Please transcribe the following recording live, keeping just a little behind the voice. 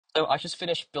So I just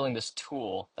finished building this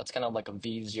tool that's kind of like a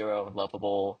V0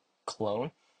 lovable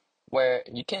clone where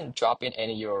you can drop in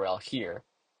any URL here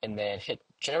and then hit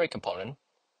generate component,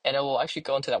 and it will actually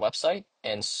go into that website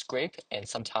and scrape and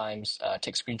sometimes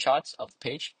take screenshots of the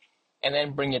page and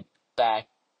then bring it back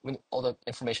with all the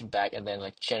information back and then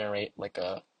like generate like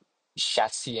a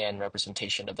Shatsian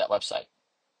representation of that website.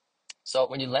 So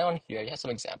when you land on here, you have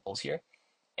some examples here.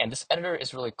 And this editor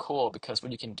is really cool because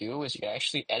what you can do is you can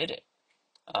actually edit it.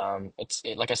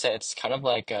 Like I said, it's kind of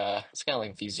like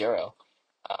V0.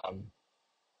 Um,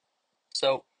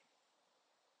 so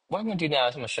what I'm going to do now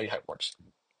is I'm going to show you how it works.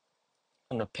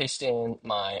 I'm going to paste in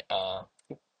my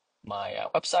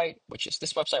website, which is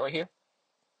this website right here.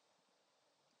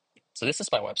 So this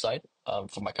is my website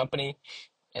for my company,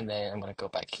 and then I'm going to go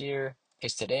back here,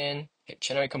 paste it in, hit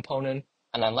generate component,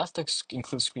 and then left the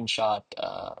include screenshot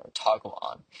toggle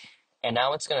on. And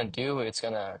now it's going to do, it's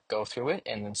going to go through it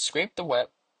and then scrape the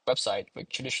website with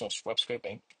traditional web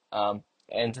scraping.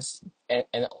 And this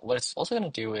and what it's also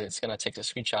going to do is it's going to take a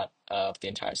screenshot of the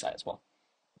entire site as well,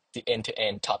 the end to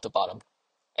end, top to bottom.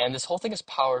 And this whole thing is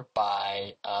powered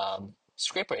by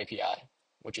Scraper API,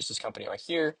 which is this company right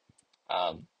here.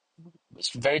 Um,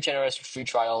 it's very generous free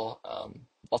trial,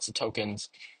 lots of tokens,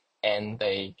 and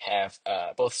they have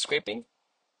both scraping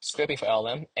for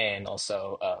LLM, and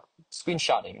also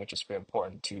screenshotting, which is very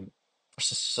important to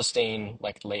sustain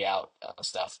like layout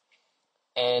stuff.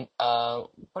 And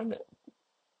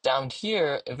down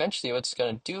here, eventually, what it's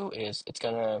going to do is it's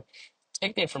going to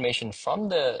take the information from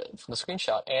the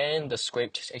screenshot and the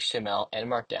scraped HTML and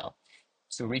Markdown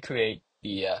to recreate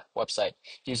the website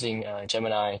using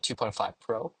Gemini 2.5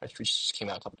 Pro, which just came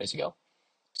out a couple days ago.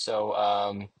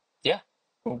 So yeah,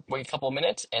 we'll wait a couple of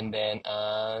minutes and then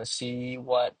see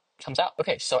what comes out.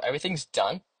 Okay, so everything's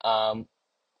done.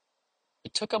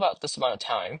 It took about this amount of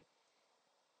time,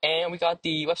 and we got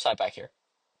the website back here.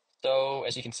 So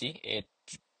as you can see, it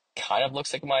kind of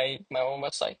looks like my own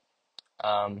website.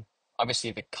 Um,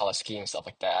 Obviously the color scheme and stuff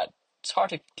like that, it's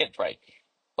hard to get right,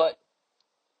 but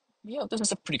this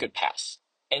is a pretty good pass.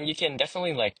 And you can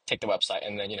definitely like take the website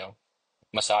and then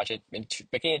massage it into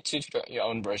making it to your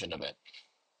own version of it.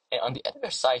 And on the editor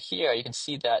side here, you can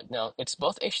see that now it's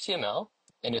both HTML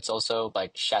and it's also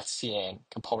like Shatsian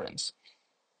components.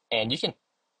 And you can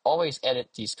always edit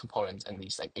these components and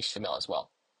these like HTML as well.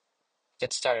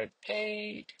 Get started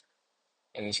page,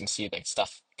 and you can see like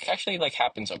stuff actually like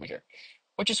happens over here,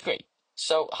 which is great.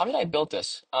 So how did I build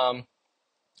this?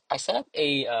 I set up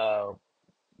a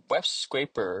web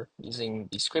scraper using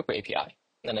the scraper API.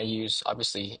 And I use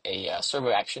obviously a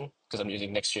server action because I'm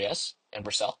using Next.js and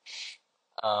Vercel.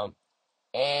 Um,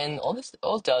 And all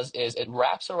it does is it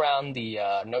wraps around the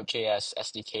Node.js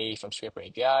SDK from Scraper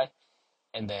API,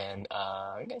 and then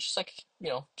it's just like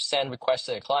send requests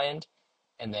to the client,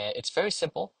 and then it's very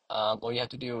simple. All you have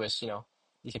to do is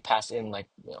you can pass in like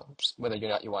whether or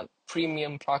not you want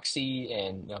premium proxy,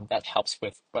 and that helps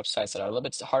with websites that are a little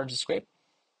bit harder to scrape.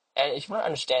 And if you want to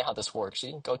understand how this works,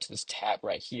 you can go to this tab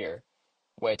right here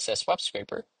where it says Web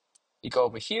Scraper. You go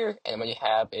over here, and what you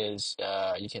have is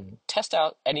you can test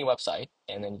out any website,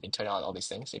 and then you can turn on all these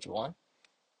things if you want.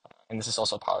 And this is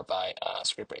also powered by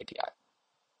Scraper API.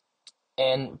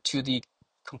 And for the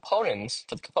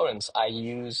components, I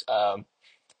use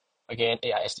again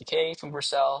AI SDK from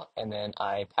Vercel, and then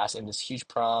I pass in this huge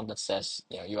prompt that says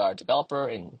you are a developer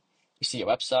and you see a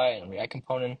website and a React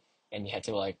component, and you had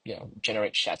to like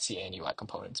generate Shatsy and UI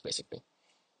components basically.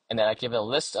 And then I give it a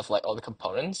list of like all the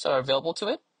components that are available to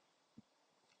it,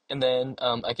 and then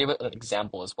I give it an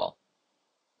example as well.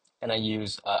 And I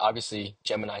use obviously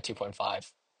Gemini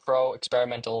 2.5 Pro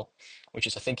experimental, which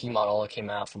is a thinking model that came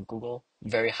out from Google,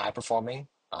 very high performing,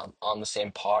 on the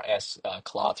same par as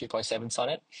Claude 3.7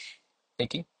 Sonnet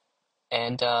thinking.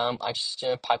 And I just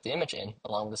pipe the image in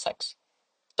along with the text.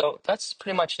 So that's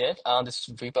pretty much it. This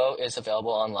repo is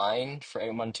available online for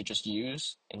everyone to just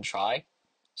use and try.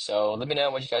 So let me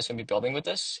know what you guys are going to be building with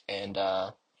this. And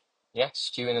yeah,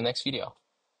 see you in the next video.